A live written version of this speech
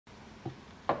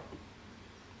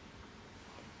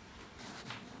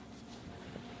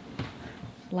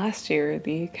last year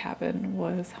the cabin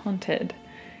was haunted.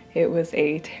 It was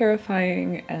a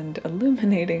terrifying and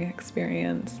illuminating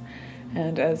experience,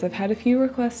 and as I've had a few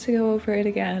requests to go over it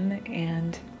again,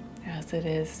 and as it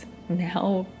is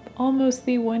now almost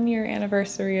the 1-year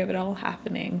anniversary of it all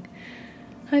happening,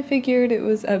 I figured it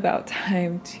was about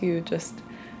time to just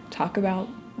talk about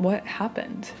what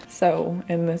happened. So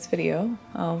in this video,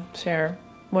 I'll share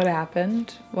what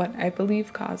happened, what I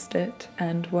believe caused it,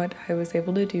 and what I was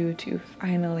able to do to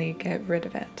finally get rid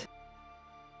of it.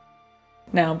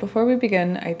 Now, before we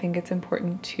begin, I think it's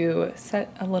important to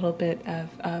set a little bit of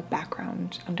a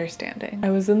background understanding. I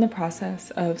was in the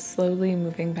process of slowly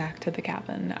moving back to the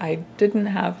cabin. I didn't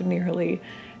have nearly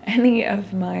any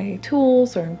of my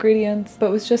tools or ingredients,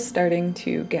 but was just starting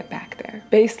to get back there.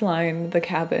 Baseline, the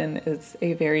cabin is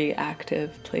a very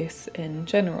active place in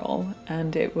general,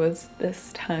 and it was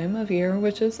this time of year,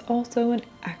 which is also an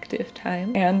active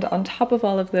time. And on top of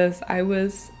all of this, I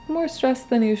was more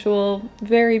stressed than usual,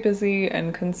 very busy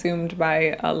and consumed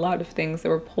by a lot of things that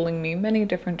were pulling me many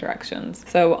different directions.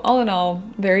 So all in all,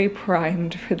 very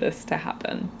primed for this to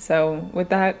happen. So with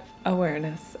that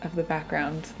awareness of the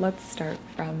background, let's start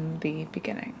from the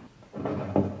beginning.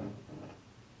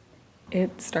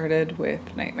 It started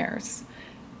with nightmares.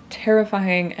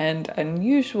 Terrifying and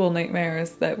unusual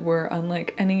nightmares that were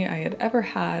unlike any I had ever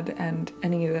had and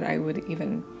any that I would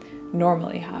even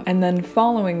normally have. And then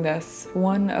following this,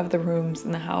 one of the rooms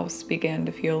in the house began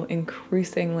to feel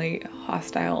increasingly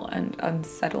hostile and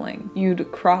unsettling.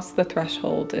 You'd cross the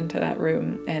threshold into that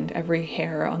room and every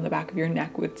hair on the back of your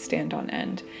neck would stand on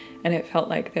end, and it felt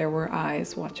like there were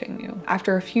eyes watching you.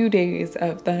 After a few days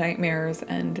of the nightmares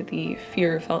and the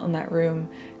fear felt in that room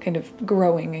kind of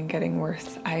growing and getting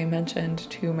worse, I mentioned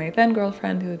to my then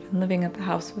girlfriend, who had been living at the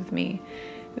house with me,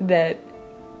 that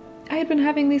I had been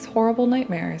having these horrible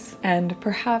nightmares, and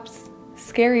perhaps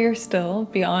scarier still,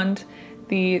 beyond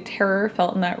the terror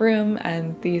felt in that room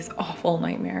and these awful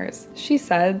nightmares. She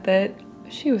said that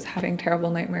she was having terrible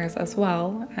nightmares as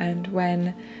well, and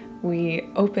when we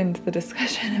opened the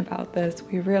discussion about this,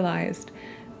 we realized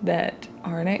that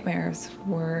our nightmares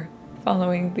were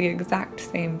following the exact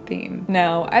same theme.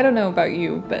 Now, I don't know about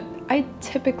you, but I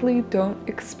typically don't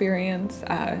experience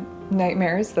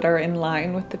nightmares that are in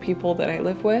line with the people that I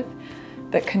live with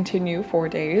that continue for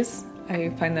days.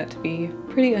 I find that to be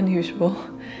pretty unusual,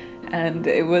 and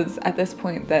it was at this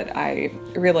point that I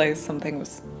realized something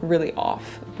was really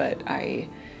off, but I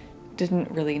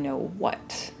didn't really know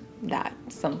what that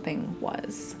something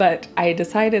was. But I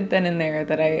decided then and there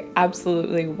that I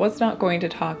absolutely was not going to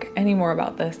talk any more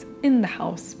about this in the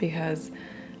house, because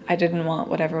I didn't want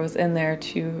whatever was in there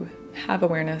to have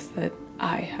awareness that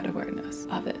I had awareness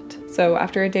of it. So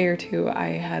after a day or two, I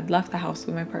had left the house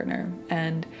with my partner,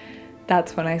 and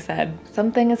that's when I said,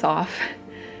 something is off.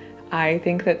 I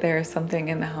think that there is something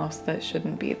in the house that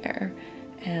shouldn't be there.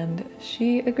 And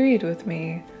she agreed with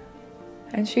me,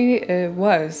 and she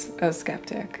was a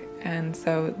skeptic. And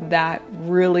so that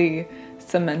really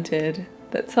cemented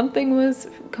that something was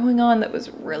going on that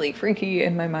was really freaky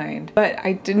in my mind. But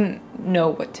I didn't know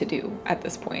what to do at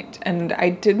this point, and I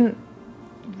didn't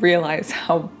realize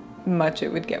how much it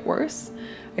would get worse.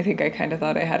 I think I kind of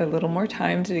thought I had a little more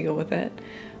time to deal with it,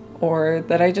 or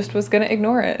that I just was gonna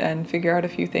ignore it and figure out a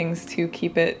few things to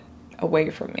keep it away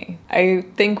from me. I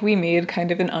think we made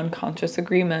kind of an unconscious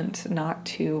agreement not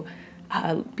to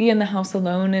be in the house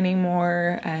alone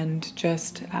anymore, and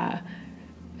just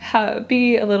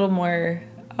be a little more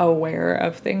aware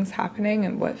of things happening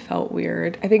and what felt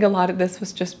weird. I think a lot of this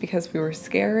was just because we were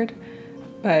scared,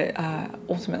 but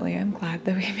ultimately I'm glad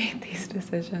that we made these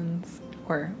decisions,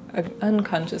 or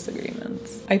unconscious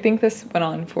agreements. I think this went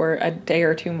on for a day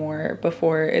or two more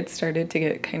before it started to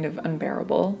get kind of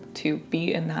unbearable to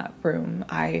be in that room.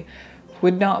 I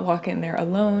would not walk in there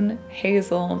alone.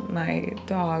 Hazel, my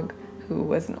dog, who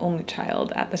was an only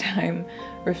child at the time,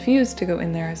 refused to go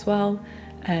in there as well,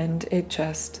 and it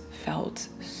just felt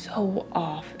so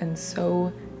off and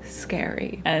so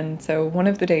scary. And so one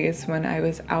of the days when I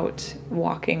was out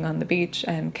walking on the beach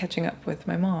and catching up with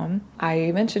my mom,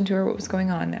 I mentioned to her what was going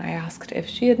on. I asked if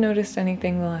she had noticed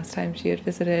anything the last time she had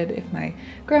visited, if my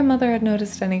grandmother had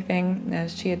noticed anything,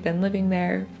 as she had been living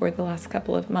there for the last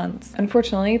couple of months.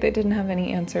 Unfortunately, they didn't have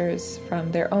any answers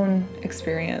from their own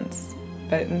experience,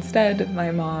 but instead my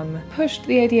mom pushed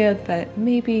the idea that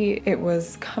maybe it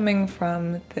was coming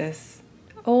from this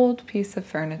old piece of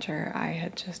furniture I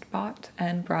had just bought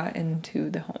and brought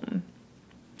into the home.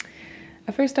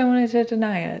 At first I wanted to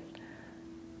deny it,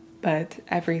 but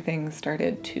everything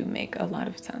started to make a lot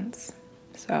of sense.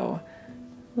 So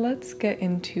let's get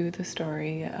into the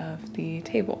story of the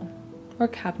table, or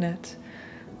cabinet,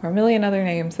 or a million other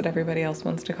names that everybody else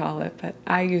wants to call it, but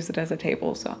I use it as a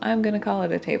table, so I'm gonna call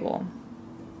it a table.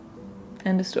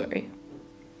 End of story.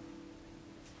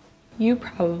 You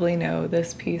probably know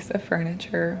this piece of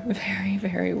furniture very,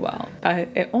 very well, but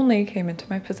it only came into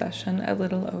my possession a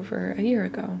little over a year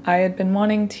ago. I had been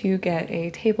wanting to get a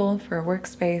table for a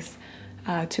workspace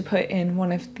to put in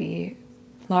one of the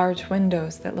large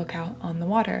windows that look out on the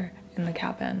water in the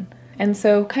cabin. And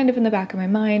so kind of in the back of my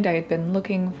mind, I had been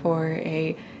looking for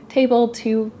a table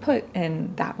to put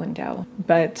in that window.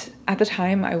 But at the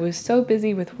time I was so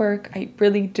busy with work, I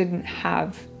really didn't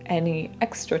have any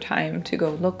extra time to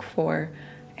go look for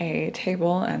a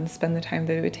table and spend the time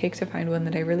that it would take to find one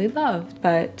that I really loved.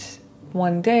 But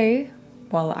one day,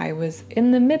 while I was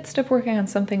in the midst of working on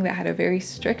something that had a very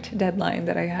strict deadline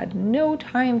that I had no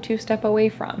time to step away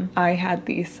from, I had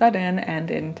the sudden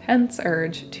and intense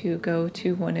urge to go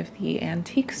to one of the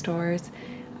antique stores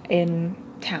in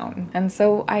town. And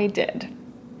so I did.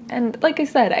 And like I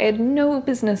said, I had no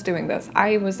business doing this.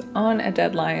 I was on a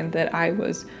deadline that I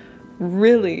was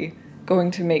really going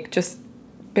to make just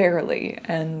barely,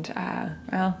 and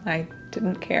well, I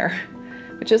didn't care,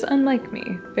 which is unlike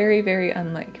me, very, very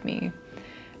unlike me.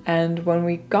 And when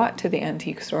we got to the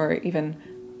antique store, even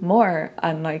more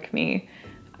unlike me,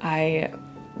 I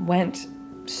went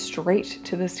straight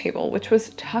to this table, which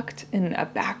was tucked in a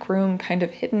back room, kind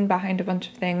of hidden behind a bunch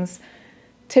of things.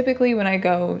 Typically when I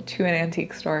go to an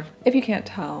antique store, if you can't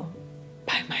tell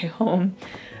by my home,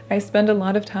 I spend a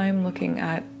lot of time looking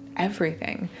at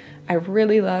everything. I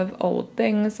really love old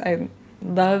things. I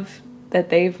love that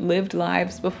they've lived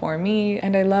lives before me,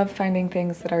 and I love finding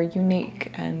things that are unique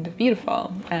and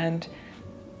beautiful, and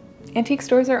antique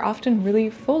stores are often really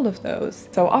full of those.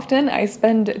 So often I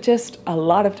spend just a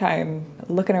lot of time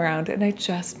looking around, and I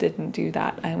just didn't do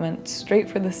that. I went straight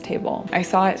for this table. I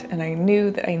saw it and I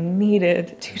knew that I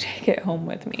needed to take it home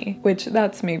with me, which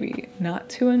that's maybe not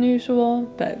too unusual,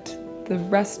 but the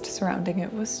rest surrounding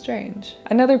it was strange.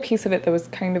 Another piece of it that was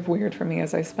kind of weird for me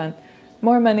is I spent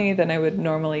more money than I would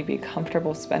normally be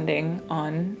comfortable spending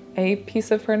on a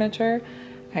piece of furniture.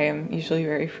 I am usually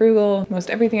very frugal. Most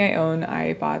everything I own,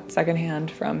 I bought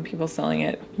secondhand from people selling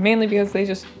it, mainly because they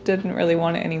just didn't really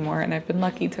want it anymore, and I've been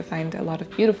lucky to find a lot of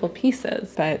beautiful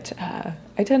pieces, but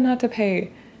I tend not to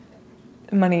pay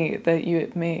money that you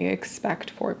may expect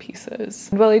for pieces.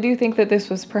 Well, I do think that this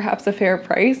was perhaps a fair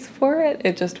price for it.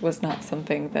 It just was not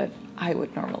something that I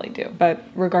would normally do. But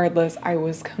regardless, I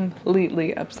was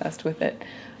completely obsessed with it.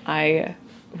 I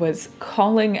was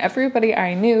calling everybody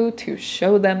I knew to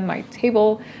show them my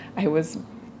table. I was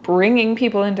bringing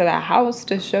people into the house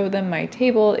to show them my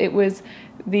table. It was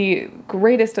the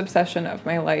greatest obsession of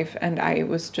my life, and I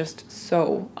was just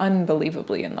so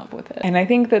unbelievably in love with it. And I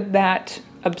think that that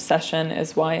obsession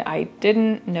is why I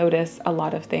didn't notice a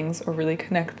lot of things or really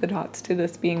connect the dots to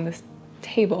this being this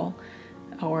table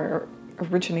or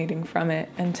originating from it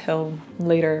until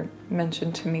later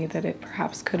mentioned to me that it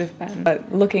perhaps could have been.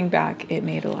 But looking back, it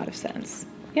made a lot of sense.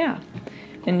 Yeah.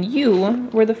 And you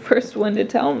were the first one to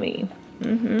tell me.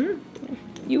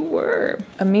 You were.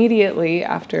 Immediately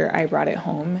after I brought it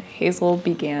home, Hazel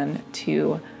began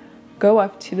to go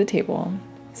up to the table,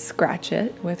 scratch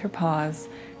it with her paws,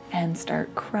 and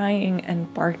start crying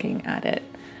and barking at it,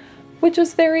 which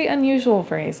was very unusual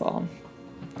for Hazel,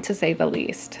 to say the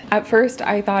least. At first,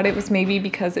 I thought it was maybe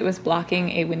because it was blocking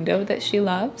a window that she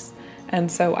loves,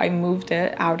 and so I moved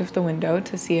it out of the window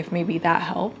to see if maybe that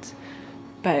helped,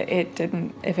 but it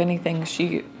didn't. If anything,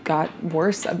 she got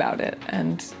worse about it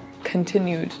and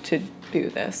continued to do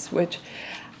this, which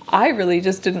I really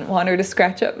just didn't want her to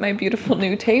scratch up my beautiful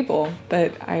new table,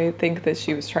 but I think that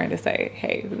she was trying to say,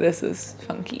 hey, this is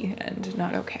funky and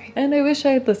not okay. And I wish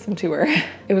I had listened to her.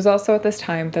 It was also at this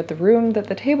time that the room that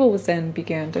the table was in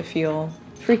began to feel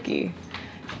freaky,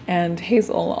 and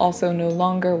Hazel also no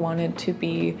longer wanted to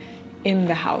be in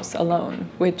the house alone,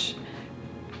 which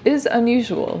is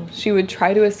unusual. She would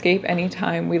try to escape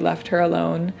anytime we left her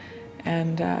alone,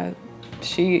 and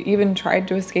she even tried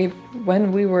to escape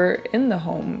when we were in the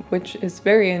home, which is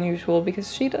very unusual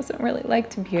because she doesn't really like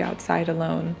to be outside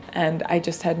alone, and I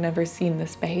just had never seen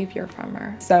this behavior from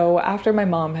her. So after my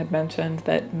mom had mentioned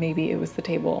that maybe it was the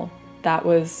table, that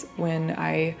was when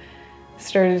I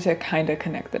started to kind of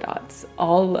connect the dots.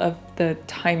 All of the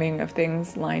timing of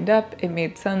things lined up. It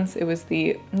made sense. It was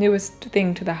the newest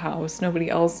thing to the house. Nobody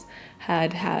else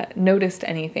had noticed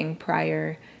anything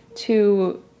prior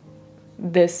to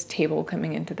this table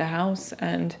coming into the house,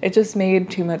 and it just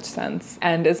made too much sense.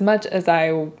 And as much as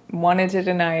I wanted to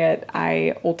deny it,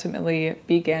 I ultimately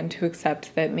began to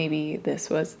accept that maybe this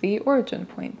was the origin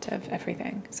point of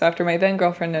everything. So after my then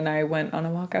girlfriend and I went on a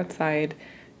walk outside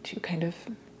to kind of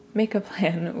make a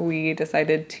plan. We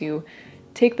decided to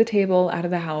take the table out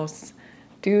of the house,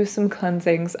 do some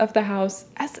cleansings of the house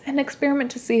as an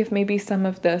experiment to see if maybe some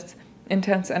of this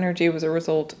intense energy was a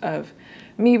result of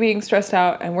me being stressed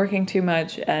out and working too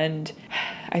much. And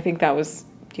I think that was,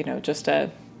 just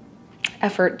a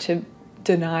effort to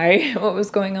deny what was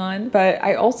going on. But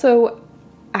I also,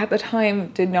 at the time,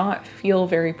 did not feel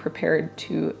very prepared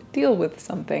to deal with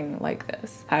something like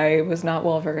this. I was not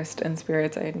well versed in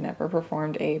spirits. I had never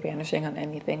performed a banishing on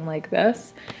anything like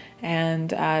this.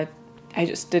 And I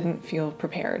just didn't feel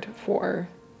prepared for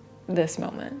this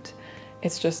moment.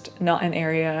 It's just not an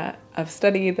area of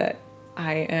study that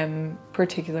I am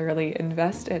particularly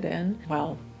invested in.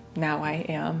 Well, now I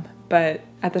am, but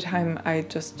at the time I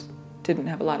just didn't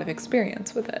have a lot of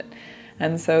experience with it.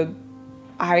 And so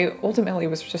I ultimately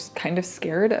was just kind of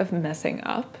scared of messing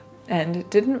up and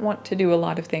didn't want to do a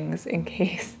lot of things in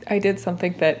case I did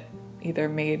something that either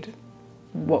made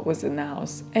what was in the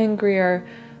house angrier,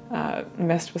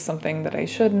 messed with something that I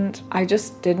shouldn't. I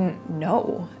just didn't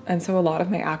know. And so a lot of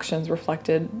my actions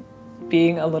reflected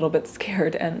being a little bit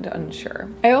scared and unsure.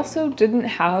 I also didn't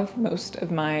have most of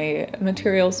my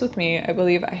materials with me. I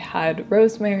believe I had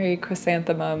rosemary,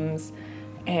 chrysanthemums,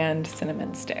 and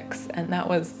cinnamon sticks, and that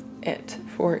was it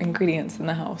for ingredients in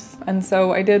the house. And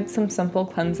so I did some simple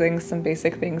cleansings, some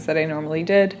basic things that I normally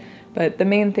did, but the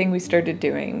main thing we started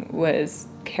doing was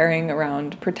carrying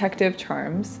around protective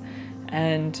charms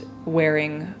and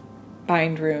wearing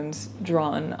bind runes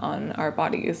drawn on our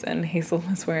bodies, and Hazel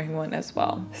was wearing one as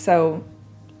well. So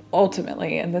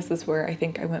ultimately, and this is where I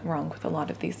think I went wrong with a lot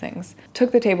of these things,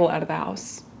 took the table out of the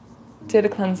house, did a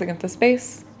cleansing of the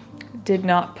space, did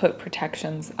not put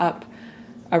protections up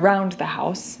around the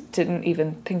house, didn't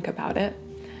even think about it,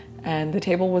 and the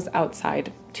table was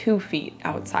outside, 2 feet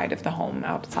outside of the home,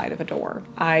 outside of a door.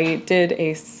 I did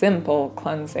a simple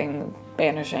cleansing,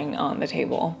 banishing on the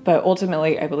table, but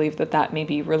ultimately I believe that that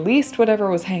maybe released whatever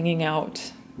was hanging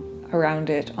out around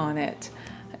it, on it,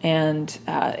 and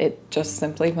it just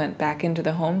simply went back into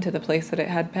the home to the place that it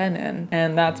had been in.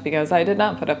 And that's because I did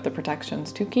not put up the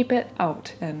protections to keep it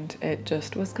out, and it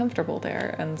just was comfortable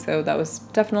there. And so that was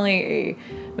definitely a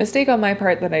mistake on my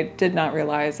part that I did not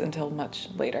realize until much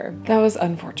later. That was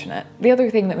unfortunate. The other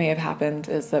thing that may have happened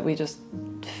is that we just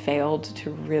failed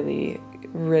to really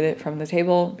rid it from the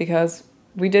table, because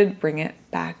we did bring it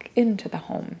back into the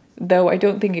home. Though I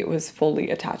don't think it was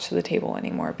fully attached to the table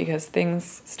anymore, because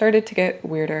things started to get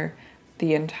weirder.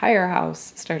 The entire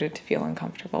house started to feel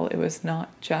uncomfortable. It was not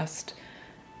just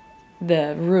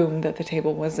the room that the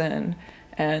table was in.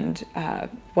 And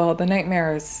while the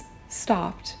nightmares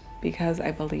stopped, because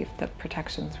I believe the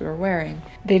protections we were wearing,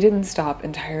 they didn't stop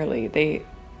entirely.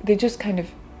 They just kind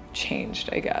of changed,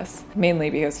 I guess. Mainly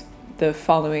because the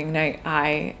following night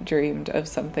I dreamed of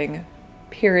something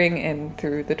peering in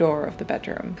through the door of the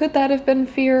bedroom. Could that have been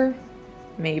fear?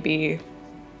 Maybe.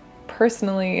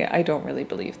 Personally, I don't really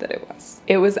believe that it was.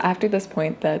 It was after this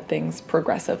point that things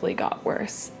progressively got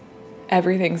worse.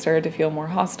 Everything started to feel more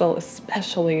hostile,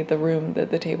 especially the room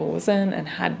that the table was in and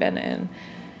had been in.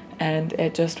 And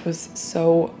it just was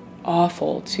so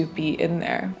awful to be in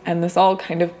there. And this all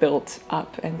kind of built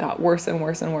up and got worse and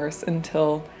worse and worse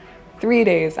until 3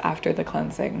 days after the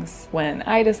cleansings, when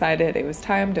I decided it was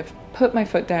time to put my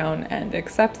foot down and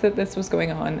accept that this was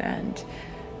going on and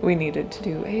we needed to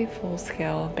do a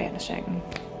full-scale banishing,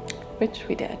 which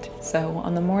we did. So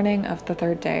on the morning of the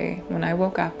 3rd day, when I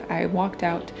woke up, I walked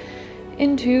out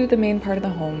into the main part of the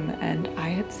home, and I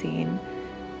had seen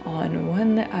on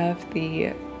one of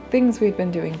the things we'd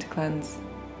been doing to cleanse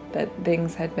that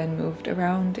things had been moved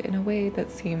around in a way that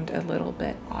seemed a little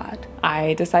bit odd.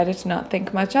 I decided to not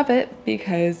think much of it,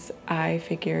 because I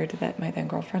figured that my then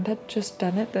girlfriend had just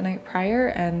done it the night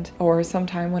prior, or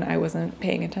sometime when I wasn't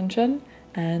paying attention,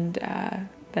 and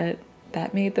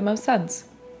that made the most sense.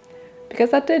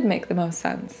 Because that did make the most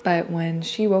sense. But when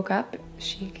she woke up,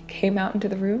 she came out into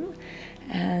the room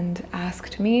and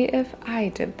asked me if I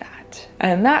did that.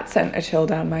 And that sent a chill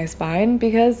down my spine,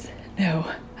 because no,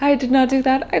 I did not do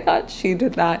that. I thought she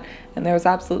did that, and there was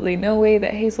absolutely no way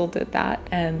that Hazel did that.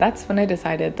 And that's when I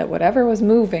decided that whatever was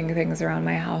moving things around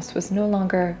my house was no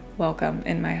longer welcome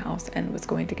in my house and was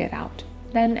going to get out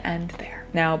then and there.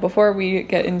 Now, before we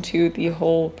get into the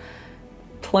whole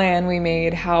plan we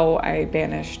made, how I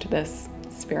banished this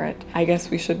spirit, I guess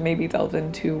we should maybe delve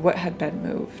into what had been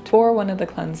moved. For one of the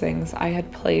cleansings, I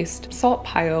had placed salt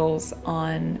piles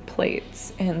on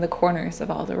plates in the corners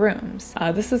of all the rooms.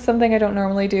 This is something I don't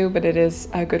normally do, but it is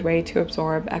a good way to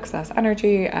absorb excess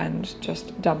energy and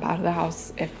just dump out of the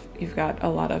house if you've got a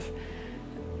lot of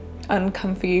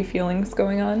uncomfy feelings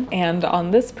going on. And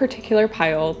on this particular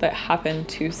pile that happened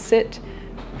to sit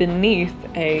beneath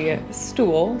a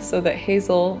stool so that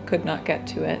Hazel could not get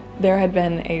to it, there had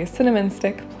been a cinnamon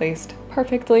stick placed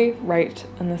perfectly right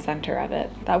in the center of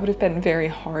it. That would have been very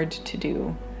hard to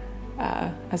do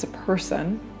as a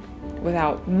person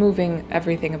without moving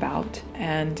everything about,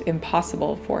 and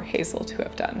impossible for Hazel to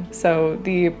have done. So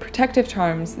the protective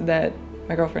charms that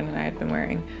my girlfriend and I had been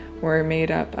wearing were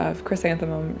made up of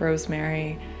chrysanthemum,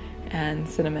 rosemary, and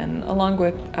cinnamon, along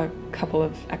with a couple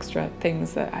of extra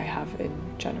things that I have in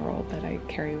general that I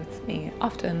carry with me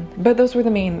often. But those were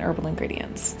the main herbal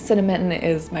ingredients. Cinnamon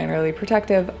is minorly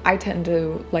protective. I tend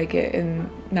to like it in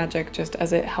magic just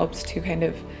as it helps to kind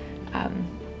of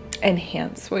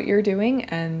enhance what you're doing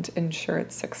and ensure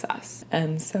its success.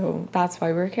 And so that's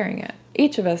why we're carrying it.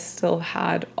 Each of us still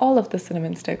had all of the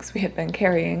cinnamon sticks we had been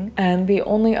carrying, and the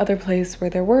only other place where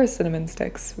there were cinnamon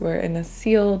sticks were in a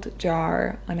sealed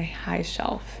jar on a high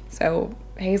shelf. So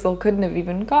Hazel couldn't have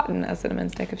even gotten a cinnamon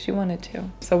stick if she wanted to.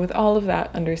 So with all of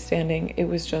that understanding, it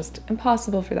was just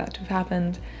impossible for that to have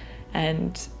happened,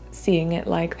 and seeing it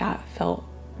like that felt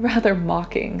rather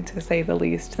mocking, to say the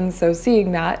least. And so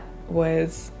seeing that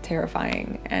was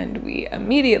terrifying, and we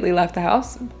immediately left the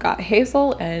house, got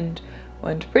Hazel, and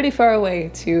went pretty far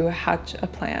away to hatch a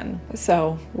plan.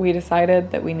 So we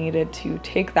decided that we needed to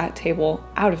take that table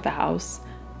out of the house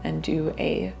and do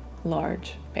a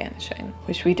large banishing,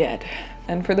 which we did.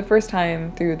 And for the first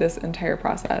time through this entire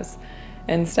process,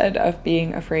 instead of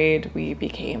being afraid, we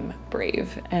became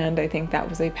brave. And I think that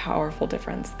was a powerful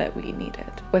difference that we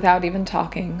needed. Without even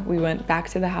talking, we went back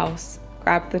to the house,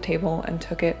 grabbed the table, and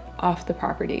took it off the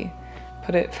property,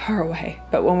 put it far away.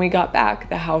 But when we got back,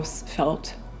 the house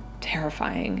felt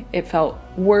terrifying. It felt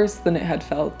worse than it had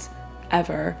felt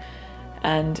ever,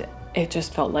 and it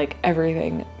just felt like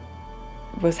everything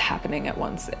was happening at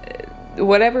once.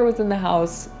 Whatever was in the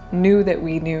house knew that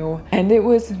we knew, and it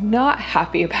was not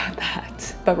happy about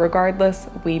that. But regardless,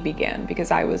 we began,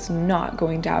 because I was not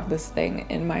going to have this thing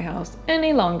in my house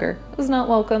any longer. It was not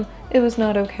welcome. It was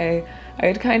not okay. I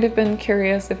had kind of been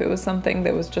curious if it was something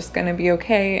that was just gonna be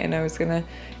okay and I was gonna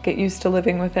get used to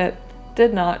living with it.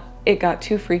 Did not. It got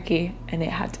too freaky and it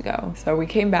had to go. So we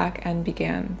came back and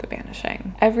began the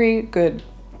banishing. Every good,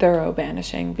 thorough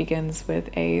banishing begins with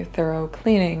a thorough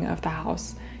cleaning of the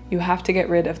house. You have to get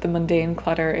rid of the mundane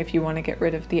clutter if you want to get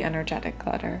rid of the energetic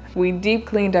clutter. We deep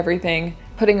cleaned everything,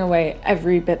 putting away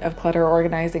every bit of clutter,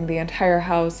 organizing the entire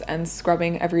house, and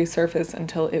scrubbing every surface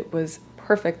until it was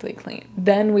perfectly clean.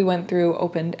 Then we went through,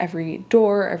 opened every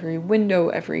door, every window,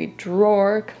 every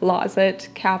drawer, closet,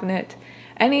 cabinet,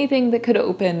 anything that could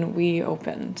open, we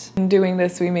opened. In doing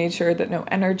this, we made sure that no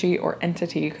energy or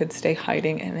entity could stay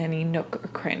hiding in any nook or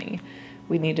cranny.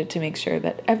 We needed to make sure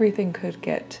that everything could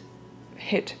get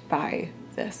hit by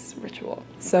this ritual.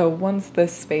 So once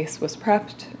this space was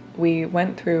prepped, we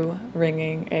went through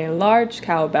ringing a large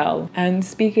cowbell and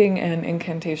speaking an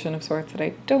incantation of sorts that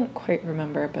I don't quite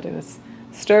remember, but it was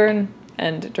stern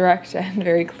and direct and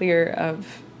very clear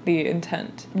of the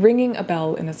intent. Ringing a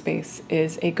bell in a space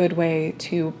is a good way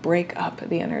to break up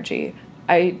the energy.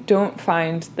 I don't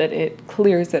find that it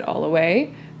clears it all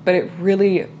away, but it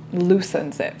really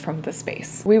loosens it from the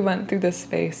space. We went through this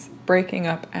space, breaking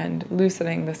up and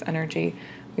loosening this energy.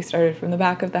 We started from the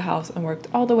back of the house and worked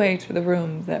all the way to the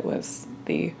room that was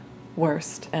the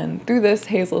worst. And through this,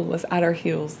 Hazel was at our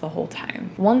heels the whole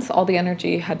time. Once all the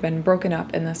energy had been broken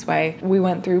up in this way, we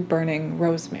went through burning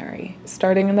rosemary,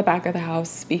 starting in the back of the house,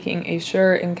 speaking a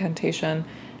sure incantation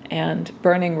and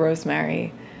burning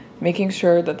rosemary, making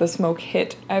sure that the smoke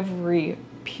hit every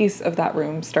piece of that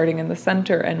room, starting in the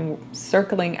center and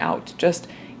circling out, just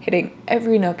hitting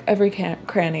every nook, every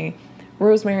cranny.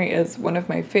 Rosemary is one of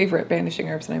my favorite banishing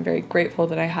herbs, and I'm very grateful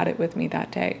that I had it with me that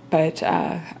day. But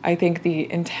I think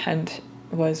the intent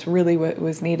was really what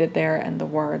was needed there, and the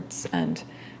words, and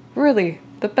really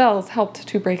the bells helped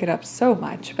to break it up so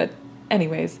much. But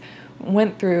anyways,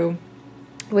 went through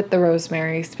with the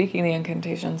rosemary, speaking the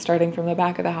incantation, starting from the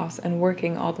back of the house and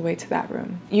working all the way to that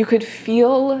room. You could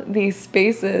feel these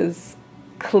spaces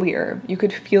clear. You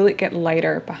could feel it get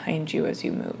lighter behind you as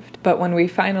you moved. But when we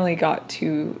finally got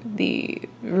to the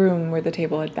room where the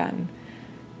table had been,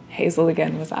 Hazel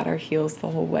again was at our heels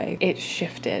the whole way. It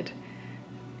shifted.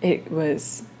 It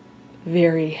was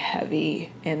very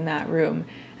heavy in that room,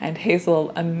 and Hazel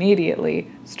immediately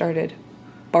started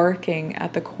barking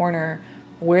at the corner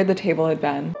where the table had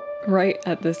been. Right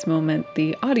at this moment,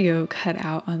 the audio cut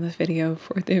out on the video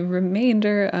for the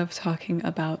remainder of talking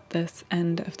about this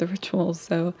end of the ritual,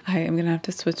 so I am gonna have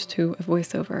to switch to a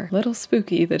voiceover. Little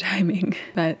spooky, the timing.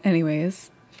 But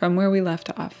anyways, from where we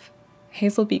left off,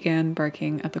 Hazel began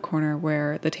barking at the corner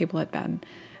where the table had been,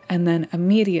 and then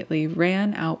immediately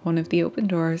ran out one of the open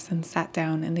doors and sat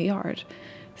down in the yard,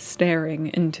 staring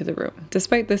into the room.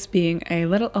 Despite this being a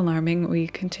little alarming, we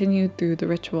continued through the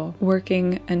ritual,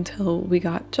 working until we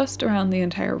got just around the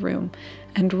entire room,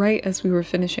 and right as we were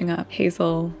finishing up,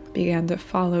 Hazel began to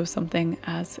follow something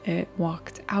as it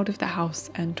walked out of the house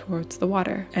and towards the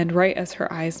water. And right as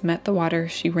her eyes met the water,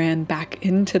 she ran back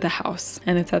into the house.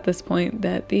 And it's at this point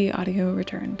that the audio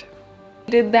returned.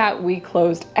 Did that, we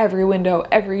closed every window,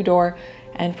 every door,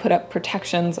 and put up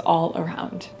protections all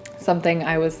around. Something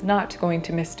I was not going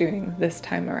to miss doing this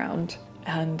time around.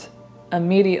 And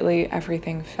immediately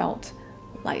everything felt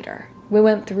lighter. We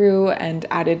went through and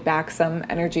added back some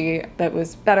energy that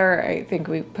was better. I think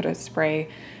we put a spray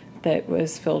that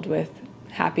was filled with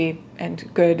happy and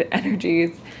good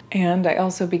energies. And I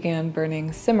also began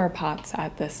burning simmer pots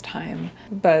at this time.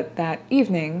 But that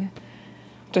evening,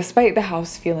 despite the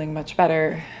house feeling much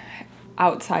better,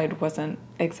 outside wasn't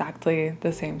exactly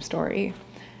the same story.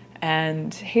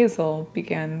 And Hazel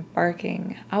began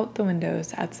barking out the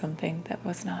windows at something that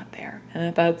was not there. And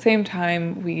at that same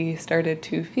time, we started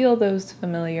to feel those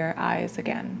familiar eyes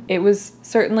again. It was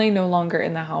certainly no longer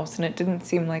in the house, and it didn't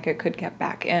seem like it could get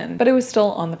back in, but it was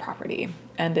still on the property,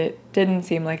 and it didn't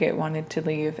seem like it wanted to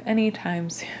leave anytime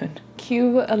soon.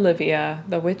 Cue Olivia,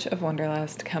 the Witch of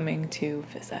Wonderlust, coming to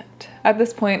visit. At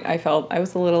this point, I felt I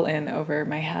was a little in over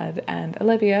my head, and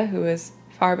Olivia, who is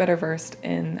far better versed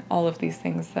in all of these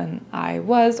things than I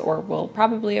was or will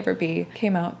probably ever be,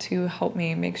 came out to help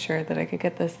me make sure that I could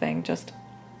get this thing just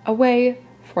away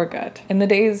for good. In the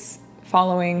days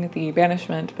following the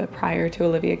banishment, but prior to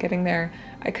Olivia getting there,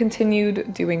 I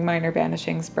continued doing minor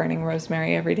banishings, burning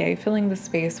rosemary every day, filling the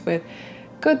space with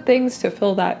good things to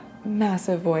fill that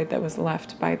massive void that was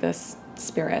left by this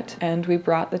spirit. And we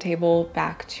brought the table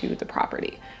back to the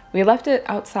property. We left it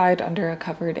outside under a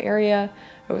covered area.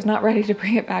 I was not ready to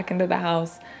bring it back into the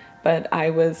house, but I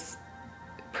was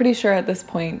pretty sure at this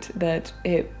point that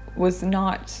it was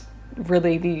not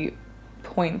really the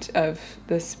point of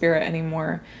the spirit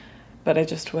anymore, but I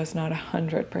just was not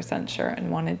 100% sure and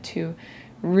wanted to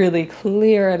really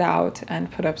clear it out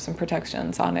and put up some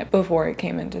protections on it before it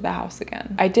came into the house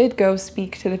again. I did go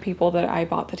speak to the people that I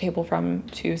bought the table from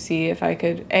to see if I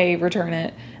could A, return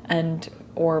it, and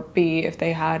or B, if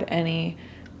they had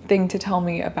anything to tell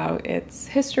me about its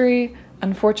history.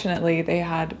 Unfortunately, they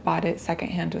had bought it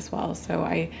secondhand as well, so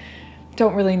I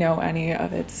don't really know any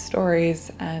of its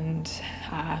stories, and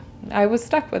I was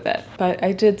stuck with it. But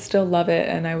I did still love it,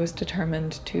 and I was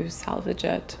determined to salvage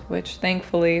it, which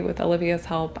thankfully, with Olivia's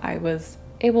help, I was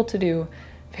able to do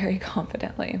very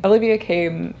confidently. Olivia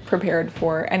came prepared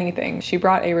for anything. She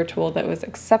brought a ritual that was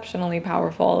exceptionally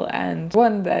powerful and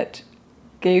one that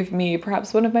gave me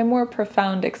perhaps one of my more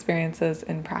profound experiences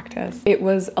in practice. It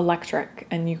was electric,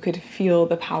 and you could feel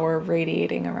the power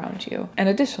radiating around you. And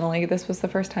additionally, this was the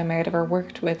first time I had ever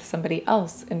worked with somebody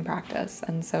else in practice,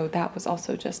 and so that was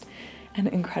also just an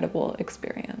incredible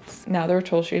experience. Now, the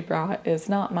ritual she brought is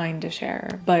not mine to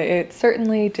share, but it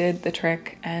certainly did the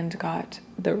trick and got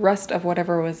the rest of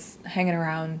whatever was hanging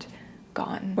around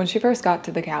gone. When she first got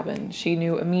to the cabin, she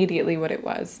knew immediately what it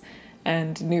was,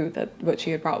 and knew that what she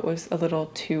had brought was a little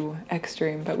too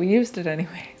extreme, but we used it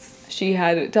anyways. She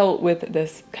had dealt with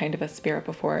this kind of a spirit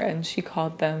before, and she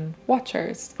called them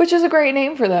Watchers, which is a great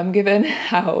name for them given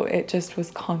how it just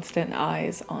was constant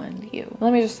eyes on you.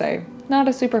 Let me just say, not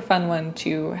a super fun one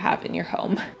to have in your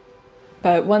home.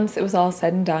 But once it was all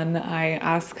said and done, I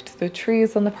asked the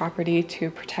trees on the property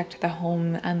to protect the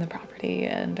home and the property,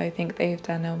 and I think they've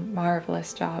done a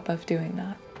marvelous job of doing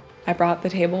that. I brought the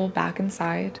table back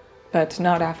inside, but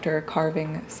not after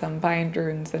carving some bind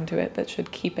runes into it that should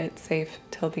keep it safe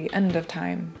till the end of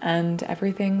time. And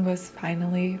everything was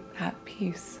finally at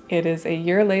peace. It is a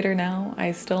year later now.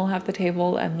 I still have the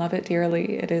table and love it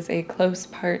dearly. It is a close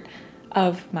part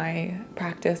of my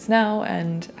practice now,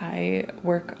 and I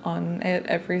work on it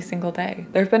every single day.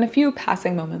 There have been a few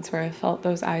passing moments where I felt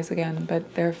those eyes again,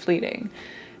 but they're fleeting.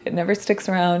 It never sticks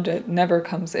around, it never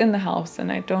comes in the house,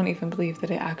 and I don't even believe that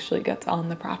it actually gets on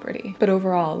the property. But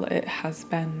overall, it has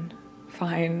been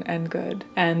fine and good.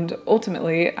 And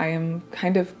ultimately, I am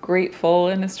kind of grateful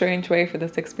in a strange way for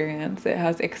this experience. It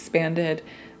has expanded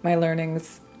my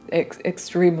learnings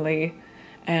extremely,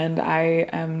 and I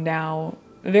am now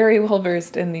very well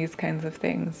versed in these kinds of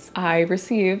things. I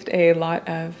received a lot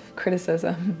of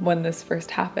criticism when this first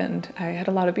happened. I had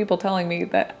a lot of people telling me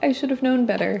that I should have known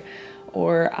better,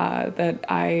 or that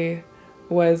I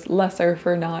was lesser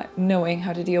for not knowing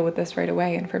how to deal with this right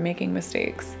away and for making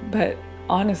mistakes. But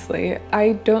honestly,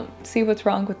 I don't see what's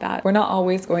wrong with that. We're not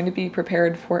always going to be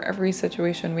prepared for every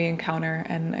situation we encounter,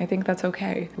 and I think that's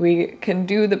okay. We can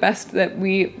do the best that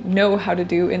we know how to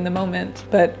do in the moment,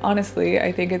 but honestly,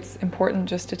 I think it's important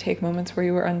just to take moments where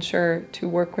you are unsure to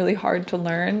work really hard to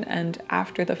learn, and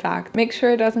after the fact, make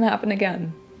sure it doesn't happen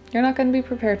again. You're not going to be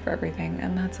prepared for everything,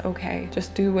 and that's okay.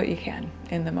 Just do what you can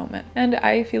in the moment. And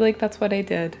I feel like that's what I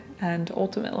did, and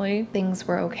ultimately things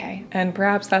were okay. And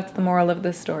perhaps that's the moral of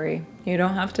this story. You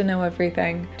don't have to know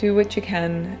everything. Do what you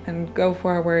can and go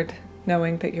forward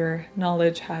knowing that your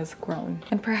knowledge has grown.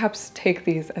 And perhaps take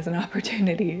these as an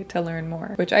opportunity to learn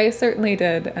more, which I certainly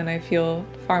did, and I feel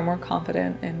far more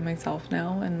confident in myself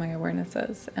now and my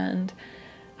awarenesses. And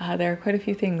there are quite a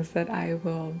few things that I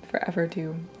will forever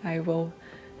do. I will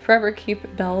forever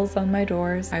keep bells on my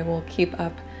doors. I will keep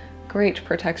up great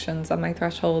protections on my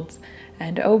thresholds.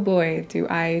 And oh boy, do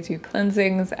I do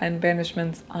cleansings and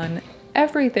banishments on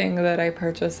everything that I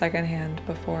purchase secondhand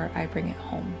before I bring it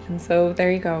home. And so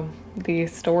there you go, the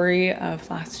story of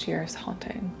last year's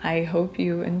haunting. I hope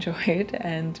you enjoyed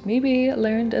and maybe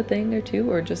learned a thing or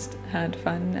two, or just had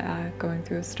fun going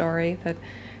through a story that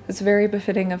is very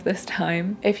befitting of this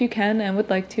time. If you can and would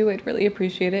like to, I'd really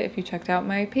appreciate it if you checked out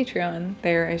my Patreon.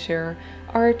 There I share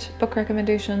art, book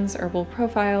recommendations, herbal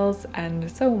profiles, and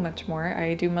so much more.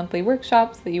 I do monthly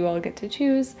workshops that you all get to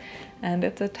choose, and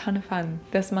it's a ton of fun.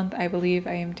 This month I believe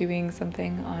I am doing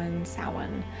something on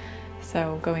Samhain,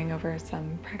 so going over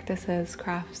some practices,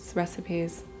 crafts,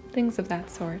 recipes, things of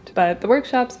that sort. But the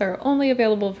workshops are only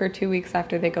available for 2 weeks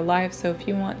after they go live, so if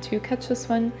you want to catch this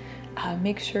one,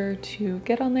 make sure to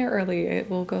get on there early. It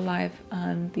will go live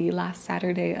on the last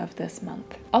Saturday of this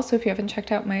month. Also, if you haven't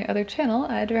checked out my other channel,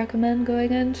 I'd recommend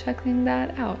going and checking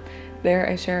that out. There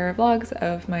I share vlogs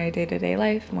of my day-to-day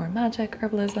life, more magic,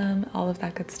 herbalism, all of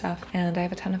that good stuff, and I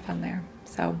have a ton of fun there.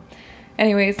 So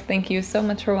anyways, thank you so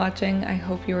much for watching. I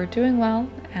hope you are doing well,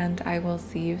 and I will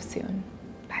see you soon.